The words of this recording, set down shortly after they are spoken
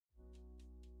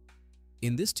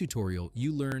In this tutorial,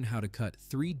 you learn how to cut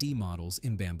 3D models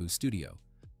in Bambu Studio.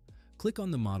 Click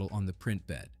on the model on the print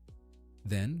bed.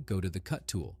 Then go to the Cut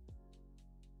tool.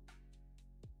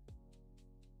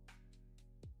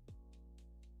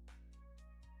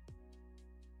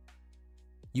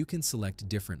 You can select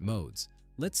different modes.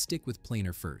 Let's stick with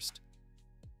planar first.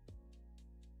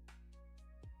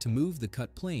 To move the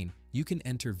cut plane, you can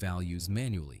enter values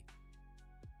manually.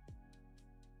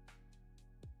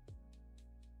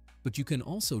 But you can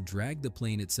also drag the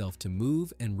plane itself to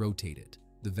move and rotate it.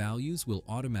 The values will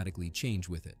automatically change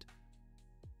with it.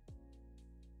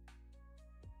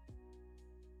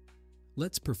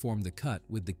 Let's perform the cut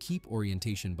with the Keep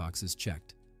Orientation boxes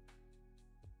checked.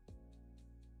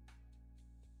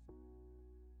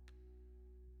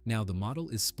 Now the model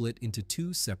is split into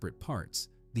two separate parts.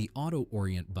 The Auto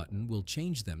Orient button will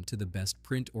change them to the best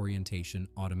print orientation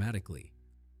automatically.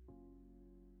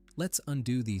 Let's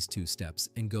undo these two steps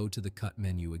and go to the Cut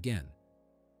menu again.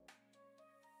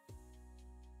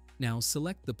 Now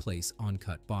select the place on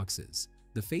cut boxes.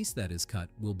 The face that is cut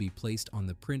will be placed on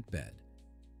the print bed.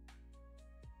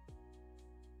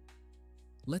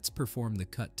 Let's perform the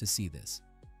cut to see this.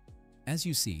 As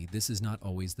you see, this is not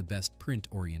always the best print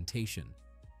orientation.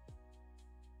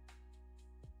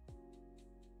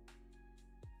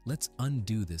 Let's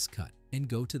undo this cut and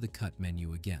go to the Cut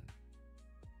menu again.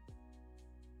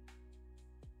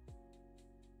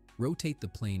 Rotate the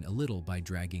plane a little by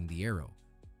dragging the arrow.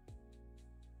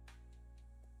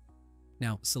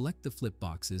 Now select the flip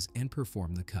boxes and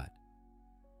perform the cut.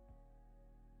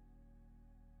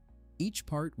 Each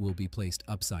part will be placed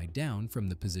upside down from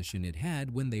the position it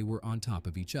had when they were on top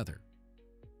of each other.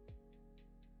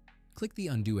 Click the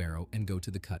Undo arrow and go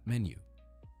to the Cut menu.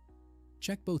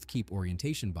 Check both Keep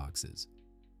Orientation boxes.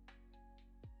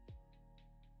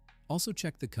 Also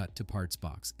check the Cut to Parts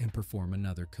box and perform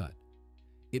another cut.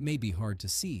 It may be hard to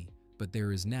see, but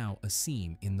there is now a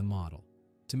seam in the model.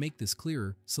 To make this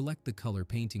clearer, select the Color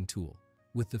Painting tool.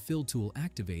 With the Fill tool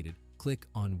activated, click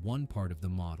on one part of the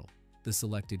model. The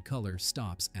selected color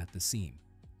stops at the seam.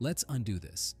 Let's undo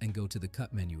this and go to the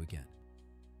Cut menu again.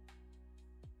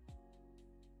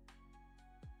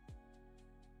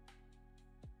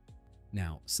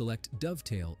 Now select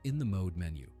Dovetail in the Mode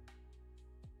menu.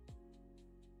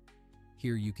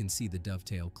 Here you can see the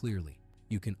dovetail clearly.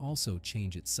 You can also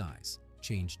change its size,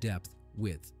 change depth,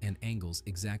 width, and angles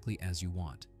exactly as you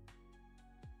want.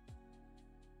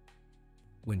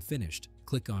 When finished,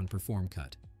 click on Perform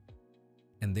Cut.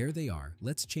 And there they are.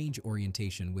 Let's change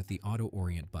orientation with the Auto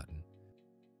Orient button.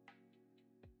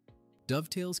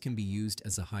 Dovetails can be used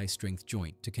as a high-strength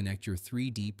joint to connect your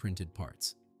 3D printed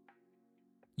parts.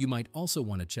 You might also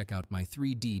want to check out my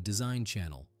 3D design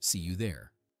channel. See you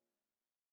there.